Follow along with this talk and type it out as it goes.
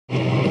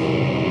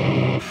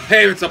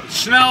Hey, what's up?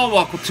 It's Chanel.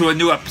 Welcome to a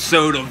new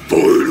episode of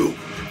Vital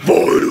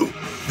Fluke.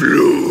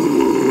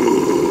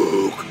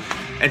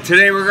 And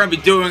today we're going to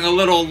be doing a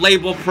little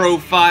label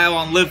profile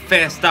on Live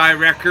Fast Die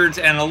Records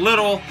and a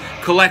little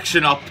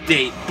collection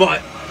update.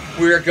 But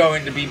we're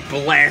going to be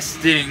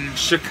blasting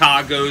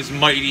Chicago's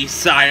mighty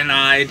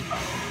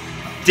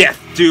Cianide-Death,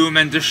 Doom,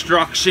 and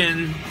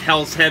Destruction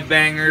Hell's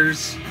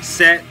Headbangers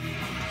set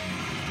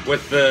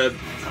with the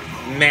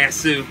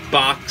massive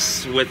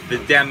box with the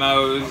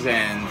demos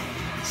and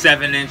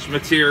 7-inch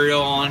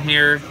material on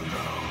here.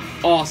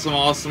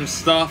 Awesome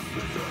stuff.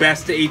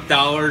 Best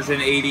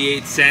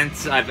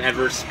 $8.88 I've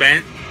ever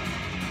spent.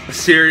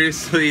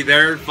 Seriously,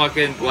 their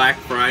fucking Black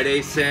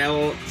Friday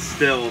sale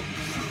still.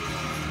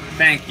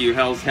 Thank you,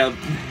 Hell's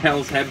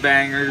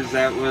Headbangers.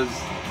 That was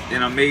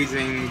an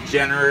amazing,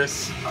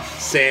 generous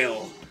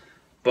sale.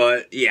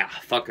 But yeah,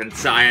 fucking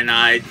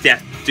Cyanide,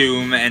 Death,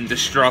 Doom, and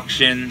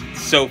Destruction.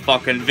 So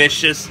fucking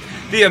vicious.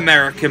 The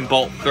American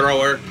Bolt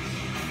Thrower.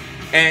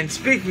 And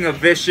speaking of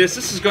vicious,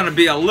 this is going to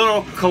be a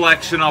little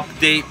collection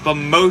update, but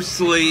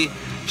mostly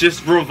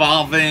just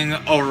revolving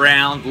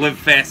around Live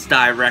Fast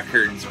Die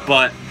Records.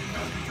 But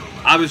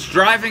I was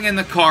driving in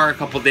the car a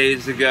couple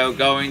days ago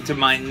going to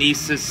my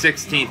niece's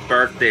 16th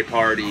birthday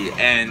party,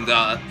 and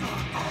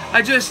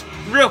I just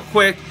real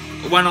quick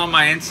went on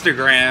my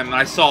Instagram and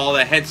I saw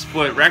that Head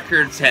Split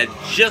Records had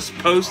just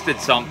posted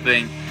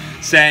something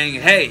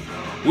saying, hey,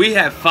 we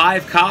have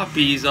 5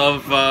 copies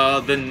of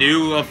the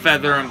new A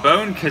Feather and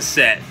Bone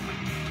cassette.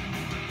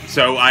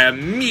 So I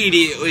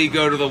immediately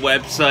go to the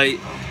website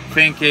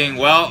thinking,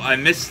 well, I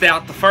missed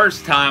out the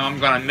first time, I'm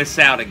gonna miss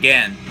out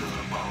again.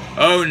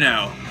 Oh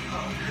no,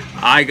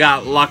 I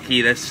got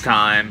lucky this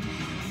time.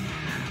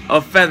 A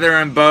Feather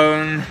and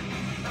Bone,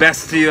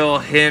 Bestial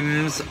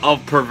Hymns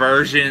of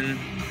Perversion.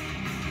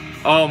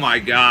 Oh my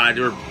god,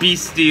 or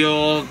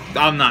Bestial,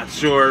 I'm not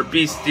sure.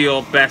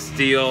 Bestial,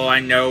 Bestial, I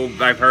know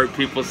I've heard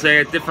people say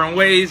it different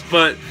ways,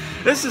 but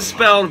this is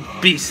spelled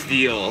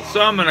Bestial,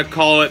 so I'm gonna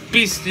call it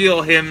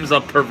Bestial Hymns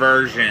of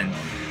Perversion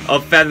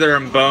of Feather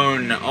and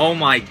Bone. Oh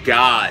my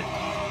god.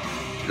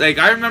 Like,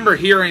 I remember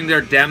hearing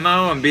their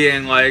demo and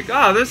being like,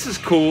 oh, this is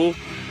cool.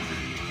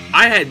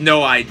 I had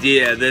no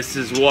idea this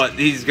is what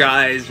these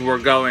guys were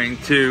going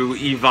to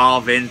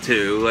evolve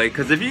into. Like,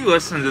 because if you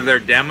listen to their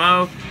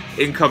demo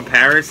in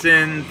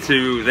comparison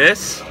to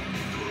this,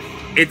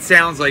 it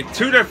sounds like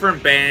 2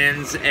 different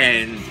bands,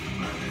 and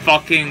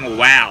fucking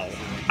wow.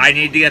 I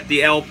need to get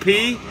the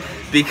LP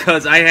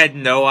because I had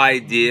no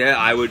idea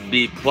I would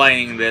be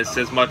playing this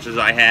as much as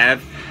I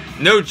have.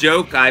 No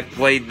joke, I've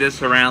played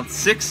this around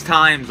 6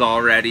 times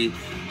already,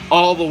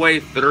 all the way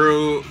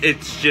through.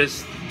 It's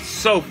just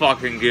so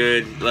fucking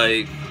good,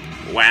 like,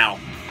 wow.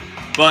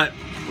 But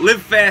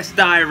Live Fast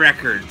Die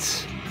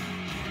Records.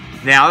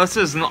 Now, this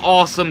is an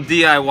awesome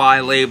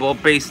DIY label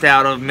based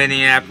out of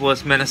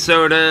Minneapolis,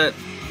 Minnesota.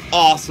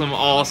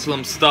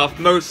 Awesome stuff.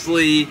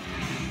 Mostly,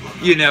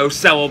 you know,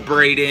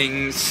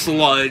 celebrating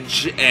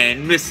sludge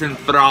and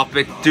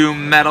misanthropic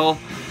doom metal.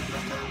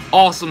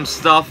 Awesome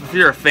stuff. If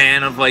you're a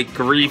fan of, like,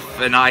 Grief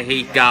and I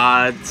Hate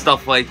God,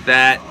 stuff like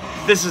that,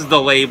 this is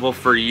the label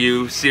for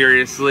you,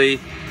 seriously.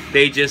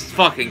 They just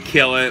fucking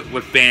kill it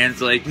with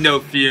bands like No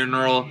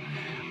Funeral,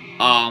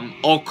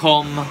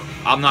 Ulkum,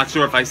 I'm not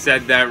sure if I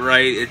said that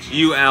right, it's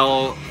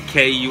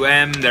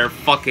U-L-K-U-M, they're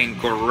fucking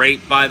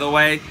great, by the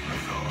way.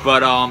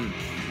 But,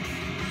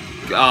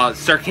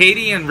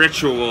 Circadian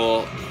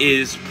Ritual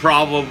is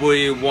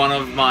probably one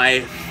of my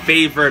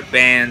favorite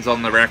bands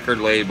on the record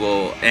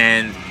label,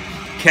 and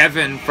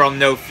Kevin from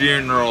No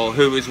Funeral,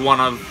 who is one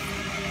of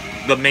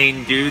the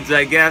main dudes,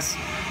 I guess,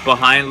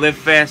 behind Live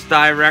Fast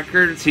Die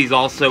Records, he's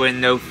also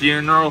in No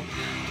Funeral.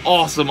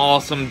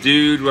 Awesome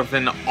dude with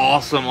an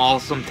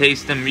awesome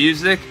taste in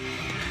music.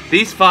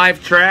 These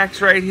 5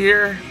 tracks right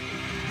here,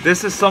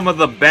 this is some of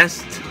the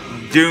best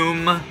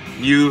doom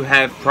you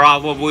have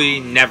probably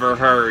never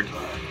heard.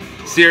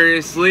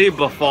 Seriously,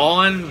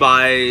 Befallen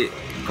by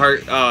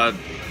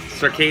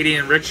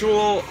Circadian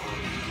Ritual,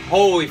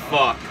 holy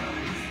fuck.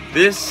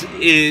 This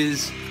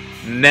is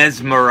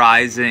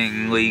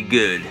mesmerizingly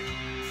good.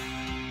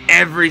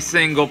 Every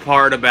single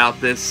part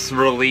about this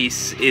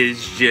release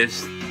is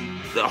just,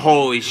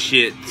 holy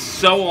shit,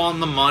 so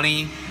on the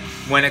money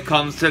when it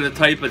comes to the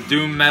type of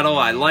doom metal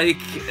I like.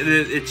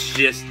 It's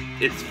just,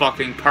 it's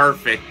fucking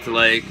perfect.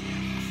 Like,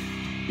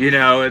 you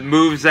know, it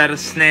moves at a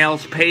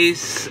snail's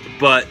pace,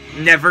 but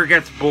never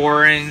gets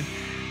boring.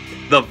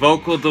 The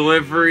vocal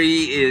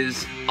delivery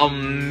is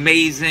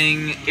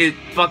amazing. It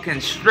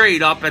fucking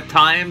straight up at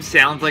times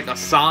sounds like a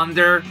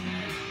Sonder.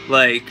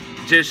 Like,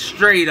 just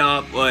straight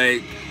up,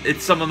 like,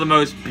 it's some of the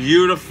most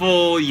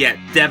beautiful yet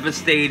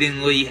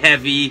devastatingly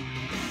heavy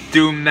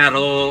doom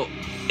metal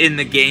in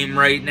the game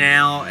right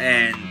now,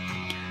 and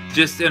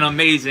just an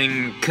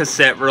amazing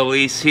cassette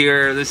release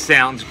here. This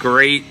sounds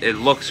great, it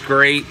looks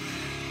great,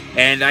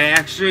 and I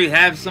actually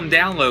have some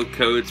download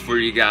codes for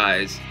you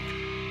guys.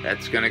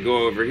 That's gonna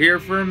go over here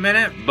for a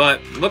minute,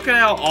 but look at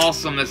how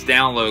awesome this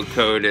download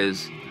code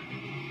is.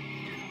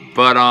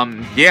 But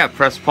yeah,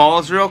 press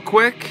pause real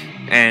quick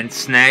and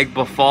snag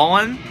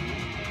Befallen.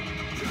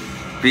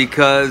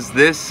 because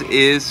this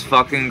is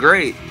fucking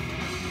great.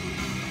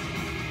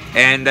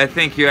 And I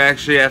think you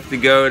actually have to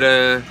go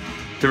to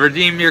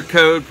redeem your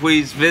code.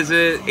 Please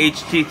visit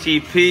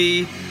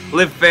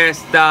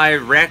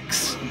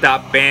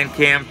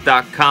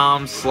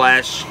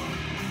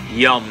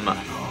http://livefastdierex.bandcamp.com/yum.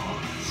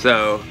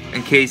 So,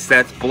 in case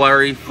that's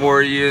blurry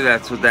for you,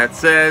 that's what that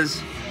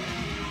says.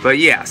 But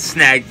yeah,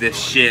 snag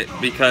this shit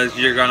because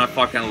you're gonna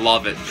fucking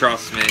love it,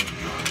 trust me.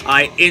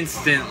 I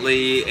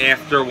instantly,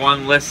 after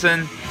one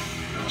listen,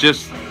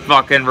 just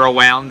fucking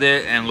rewound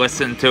it and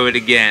listened to it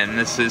again.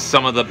 This is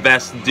some of the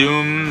best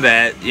Doom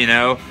that, you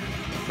know,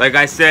 like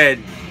I said,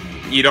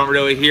 you don't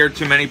really hear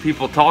too many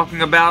people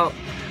talking about,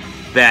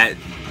 that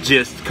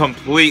just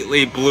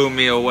completely blew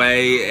me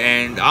away.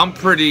 And I'm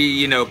pretty,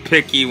 you know,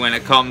 picky when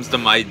it comes to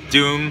my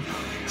Doom.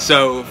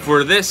 So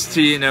for this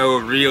to, you know,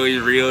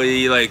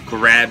 really like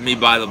grab me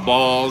by the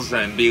balls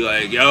and be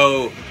like,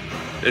 yo,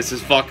 this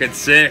is fucking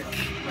sick.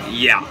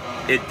 Yeah,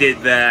 it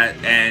did that.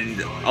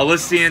 And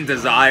Elysian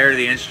Desire,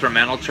 the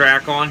instrumental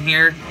track on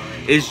here,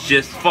 is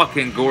just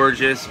fucking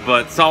gorgeous.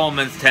 But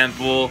Solomon's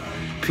Temple,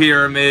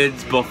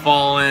 Pyramids,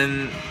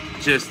 Befallen,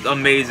 just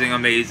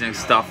amazing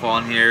stuff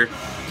on here.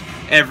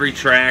 Every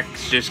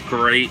track's just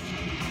great.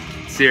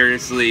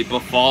 Seriously,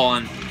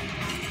 Befallen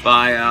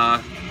by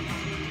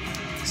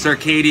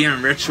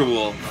Circadian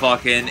Ritual,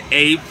 fucking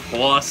A+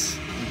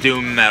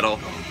 Doom metal.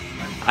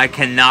 I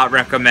cannot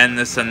recommend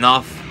this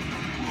enough.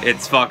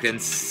 It's fucking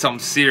some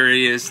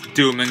serious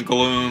doom and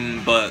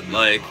gloom, but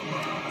like,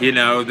 you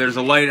know, there's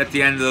a light at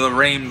the end of the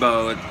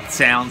rainbow, it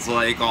sounds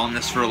like, on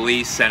this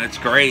release, and it's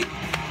great.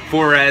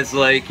 For as,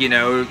 like, you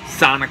know,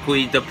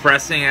 sonically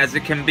depressing as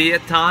it can be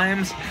at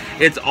times,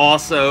 it's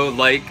also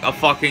like a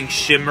fucking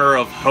shimmer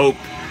of hope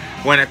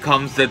when it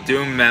comes to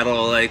doom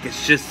metal. Like,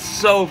 it's just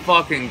so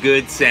fucking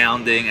good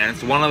sounding, and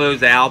it's one of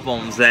those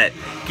albums that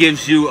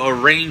gives you a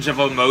range of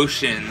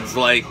emotions,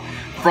 like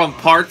from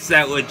parts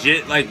that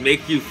legit like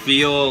make you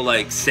feel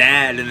like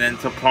sad, and then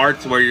to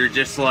parts where you're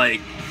just like,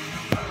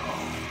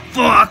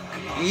 fuck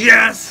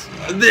yes,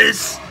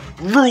 this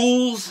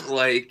rules.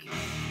 Like,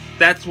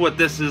 that's what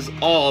this is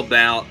all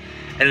about,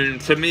 and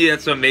to me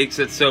that's what makes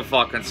it so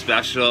fucking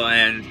special.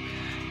 And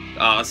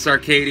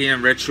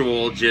Circadian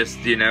Ritual just,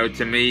 you know,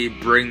 to me,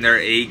 bring their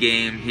A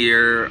game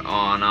here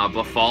on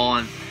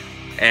Befallen.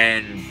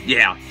 And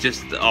yeah,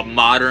 just a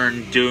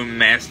modern Doom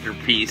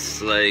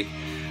masterpiece. Like,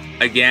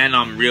 again,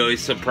 I'm really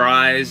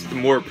surprised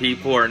more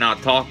people are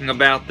not talking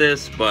about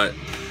this, but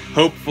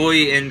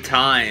hopefully in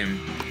time.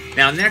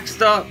 Now,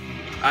 next up,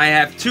 I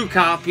have 2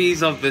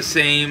 copies of the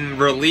same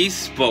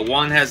release, but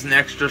one has an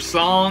extra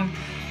song,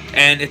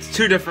 and it's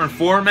 2 different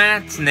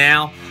formats.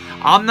 Now,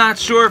 I'm not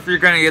sure if you're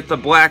going to get the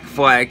Black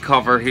Flag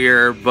cover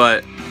here,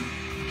 but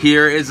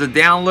here is a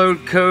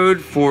download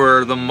code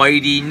for the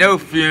mighty No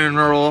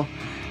Funeral,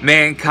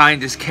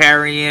 Mankind is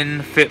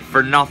Carrion, Fit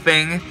for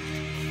Nothing,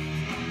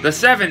 the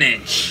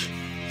 7-inch.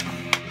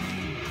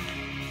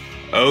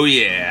 Oh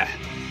yeah.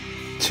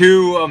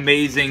 2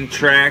 amazing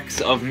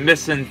tracks of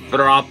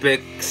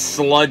misanthropic,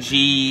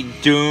 sludgy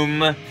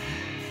doom.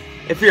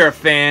 If you're a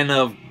fan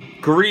of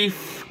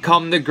grief,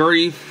 Come to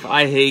Grief,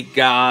 I Hate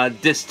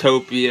God,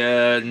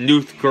 Dystopia,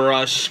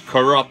 Noothgrush,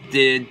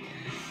 Corrupted,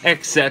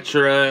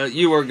 etc.,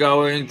 you are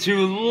going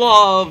to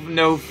love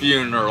No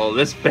Funeral.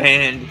 This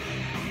band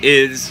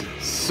is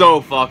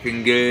so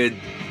fucking good.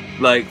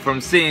 Like,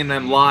 from seeing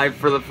them live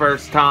for the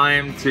first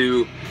time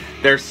to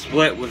their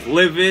split with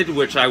Livid,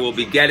 which I will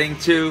be getting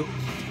to,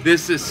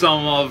 this is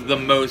some of the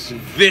most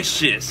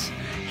vicious,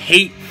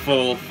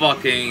 hateful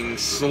fucking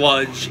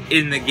sludge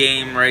in the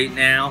game right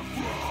now.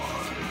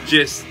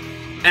 Just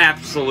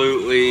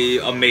absolutely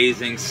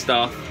amazing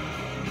stuff.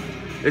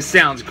 This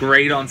sounds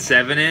great on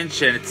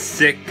 7-inch, and it's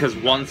sick because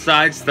one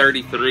side's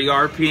 33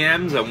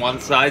 RPMs and one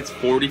side's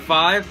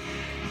 45.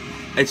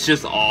 It's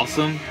just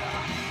awesome.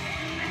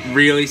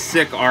 Really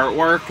sick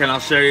artwork, and I'll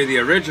show you the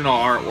original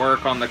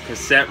artwork on the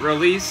cassette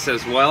release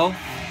as well.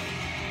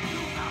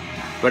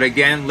 But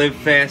again, Live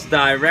Fast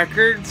Die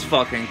Records,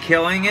 fucking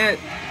killing it.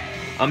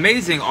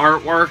 Amazing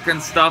artwork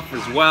and stuff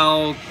as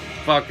well.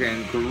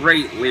 Fucking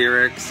great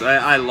lyrics.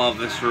 I love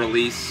this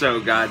release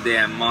so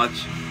goddamn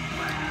much.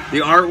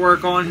 The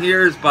artwork on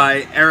here is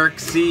by Eric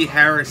C.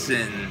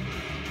 Harrison.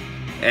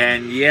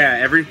 And yeah,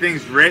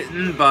 everything's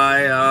written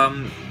by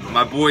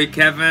my boy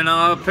Kevin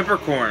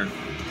Peppercorn.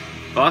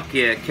 Fuck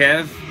yeah,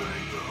 Kev.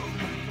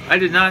 I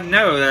did not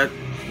know that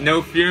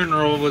No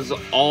Funeral was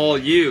all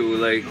you,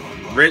 like,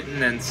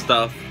 written and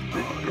stuff.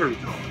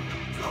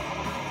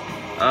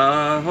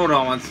 Hold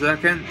on one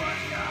second.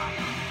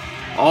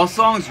 All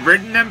songs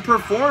written and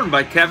performed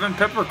by Kevin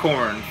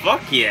Peppercorn.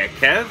 Fuck yeah,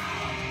 Kev.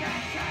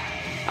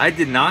 I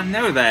did not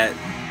know that.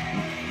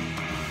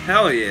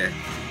 Hell yeah.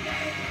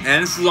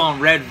 And this is on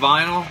red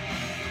vinyl.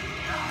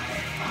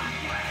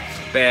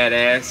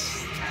 Badass.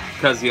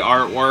 Because the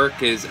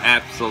artwork is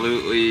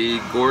absolutely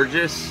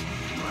gorgeous.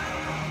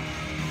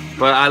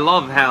 But I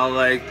love how,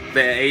 like,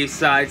 the A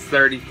side's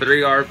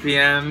 33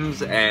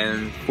 RPMs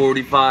and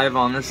 45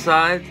 on this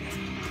side.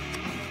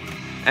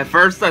 At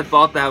first I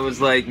thought that was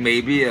like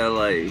maybe a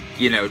like,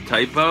 you know,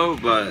 typo,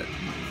 but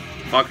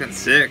fucking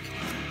sick.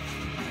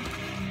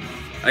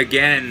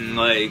 Again,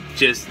 like,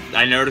 just,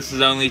 I noticed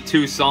there's only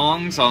 2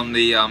 songs on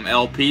the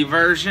LP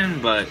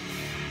version, but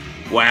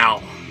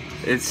wow,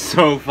 it's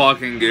so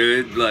fucking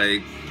good.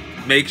 Like,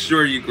 make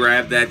sure you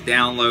grab that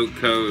download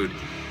code.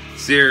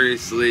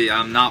 Seriously,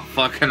 I'm not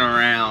fucking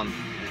around.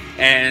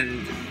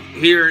 And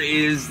here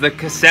is the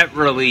cassette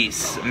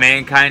release.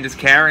 Mankind is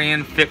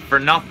Carrion, Fit for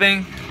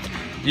Nothing.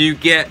 You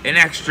get an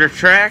extra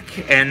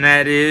track, and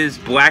that is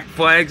Black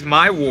Flag's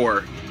My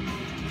War.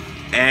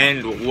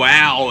 And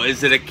wow,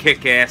 is it a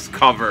kick-ass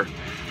cover.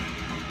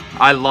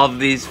 I love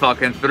these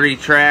fucking 3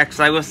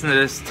 tracks. I listen to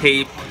this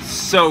tape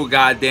so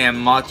goddamn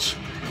much.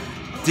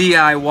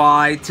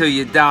 DIY till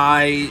you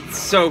die.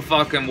 So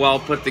fucking well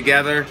put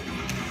together.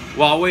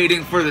 While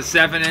waiting for the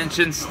 7-inch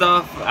and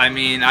stuff, I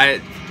mean, I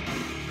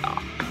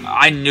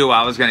knew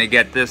I was gonna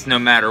get this no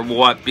matter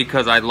what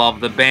because I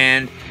love the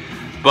band.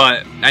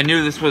 But I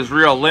knew this was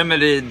real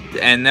limited,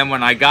 and then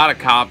when I got a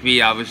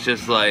copy, I was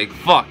just like,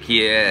 fuck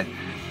yeah.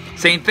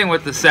 Same thing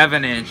with the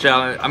 7-inch.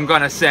 I'm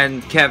gonna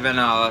send Kevin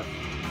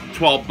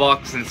 12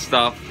 bucks and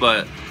stuff,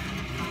 but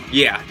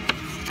yeah.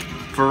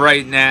 For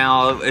right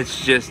now,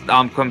 it's just,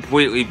 I'm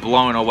completely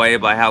blown away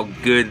by how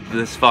good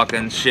this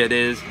fucking shit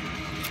is.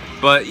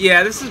 But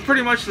yeah, this is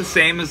pretty much the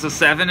same as the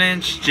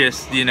 7-inch,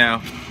 just, you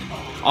know,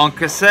 on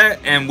cassette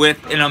and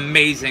with an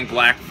amazing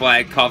Black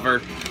Flag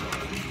cover.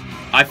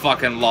 I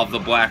fucking love the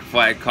Black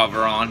Flag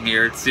cover on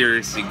here. It's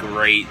seriously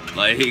great.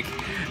 Like,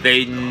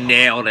 they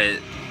nailed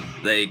it.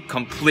 They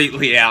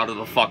completely out of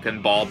the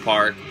fucking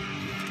ballpark.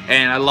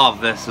 And I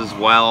love this as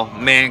well.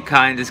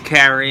 Mankind is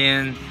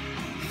Carrion,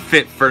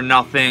 Fit for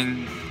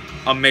Nothing.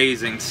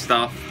 Amazing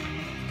stuff.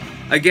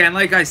 Again,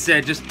 like I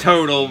said, just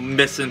total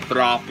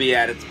misanthropy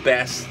at its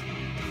best.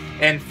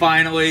 And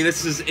finally,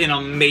 this is an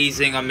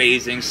amazing,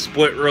 amazing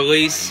split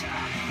release.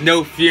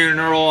 No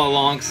Funeral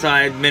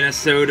alongside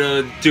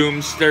Minnesota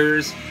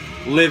Doomsters,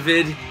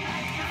 Livid.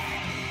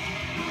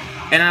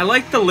 And I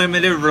like the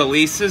limited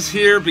releases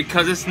here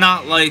because it's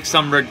not like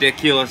some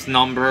ridiculous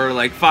number,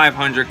 like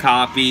 500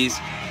 copies.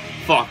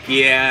 Fuck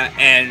yeah,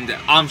 and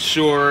I'm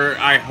sure,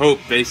 I hope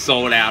they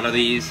sold out of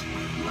these.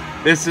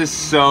 This is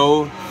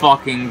so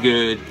fucking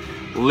good.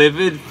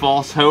 Livid,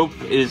 False Hope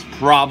is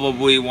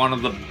probably one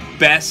of the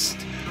best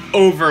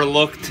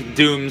overlooked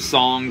Doom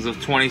songs of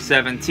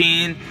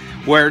 2017,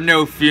 where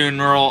No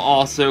Funeral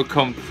also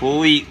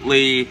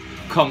completely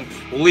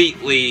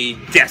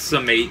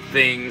decimate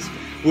things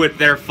with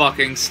their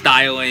fucking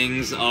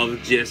stylings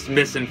of just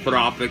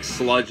misanthropic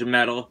sludge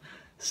metal.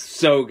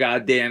 So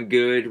goddamn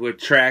good, with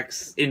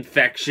tracks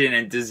Infection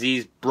and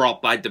Disease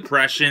Brought by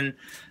Depression.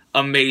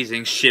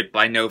 Amazing shit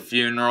by No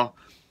Funeral.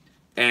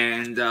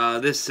 And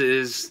this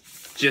is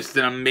just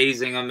an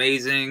amazing,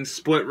 amazing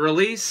split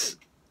release.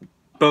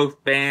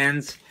 Both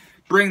bands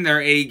bring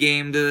their A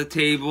game to the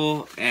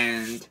table,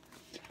 and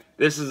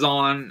this is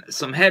on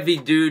some heavy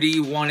duty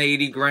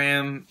 180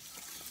 gram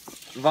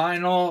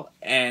vinyl,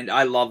 and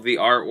I love the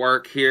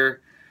artwork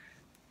here.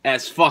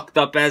 As fucked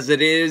up as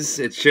it is,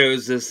 it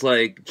shows this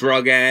like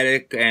drug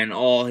addict and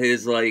all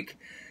his like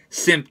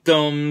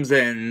symptoms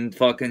and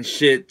fucking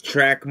shit,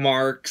 track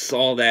marks,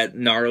 all that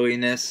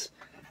gnarliness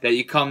that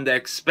you come to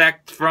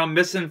expect from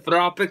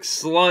misanthropic,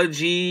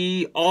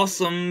 sludgy,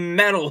 awesome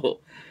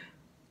metal.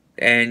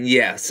 And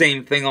yeah,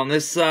 same thing on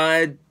this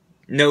side.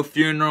 No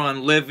Funeral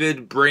and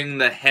Livid bring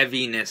the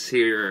heaviness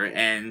here,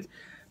 and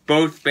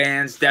both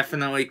bands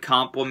definitely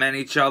complement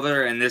each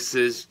other, and this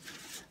is,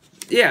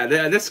 yeah,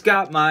 this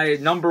got my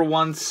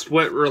 #1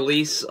 split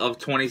release of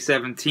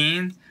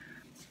 2017,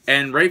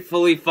 and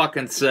rightfully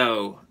fucking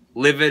so.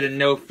 Livid and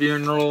No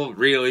Funeral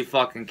really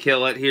fucking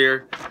kill it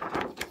here.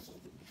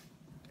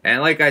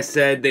 And like I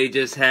said, they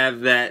just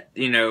have that,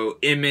 you know,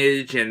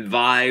 image and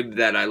vibe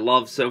that I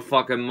love so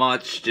fucking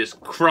much. Just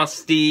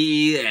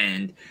crusty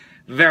and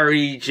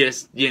very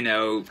just, you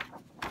know,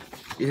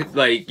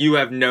 like you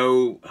have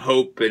no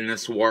hope in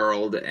this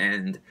world.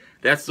 And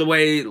that's the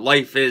way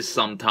life is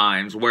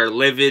sometimes, where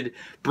Livid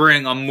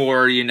bring a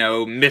more, you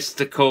know,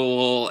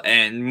 mystical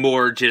and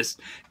more just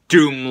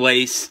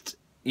doom-laced,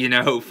 you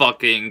know,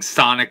 fucking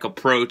sonic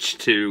approach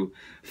to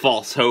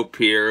False Hope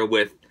here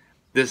with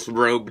this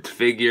robed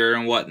figure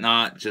and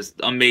whatnot. Just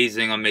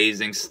amazing,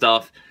 amazing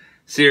stuff.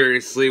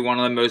 Seriously, one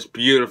of the most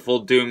beautiful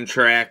Doom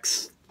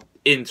tracks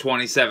in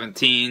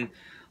 2017.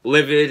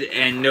 Livid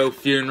and No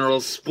Funeral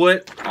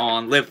split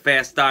on Live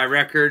Fast Die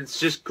Records.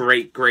 Just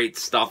great, great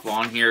stuff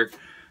on here.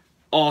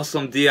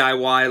 Awesome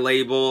DIY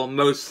label.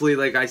 Mostly,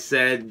 like I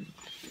said,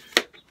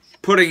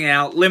 putting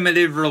out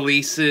limited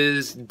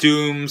releases,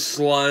 Doom,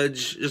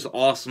 Sludge, just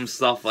awesome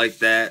stuff like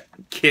that.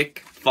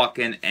 Kick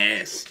fucking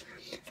ass.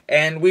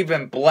 And we've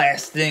been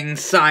blasting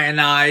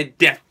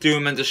Cianide-Death,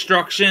 Doom, and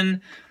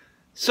Destruction.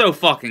 So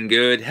fucking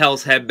good.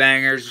 Hell's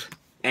Headbangers.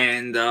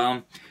 And,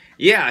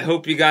 yeah, I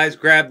hope you guys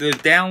grab those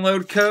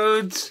download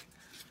codes.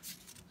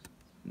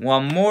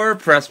 One more,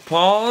 press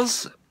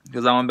pause,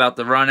 because I'm about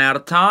to run out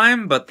of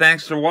time. But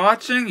thanks for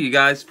watching. You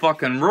guys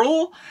fucking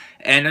rule.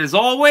 And as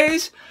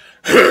always,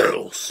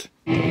 Hells.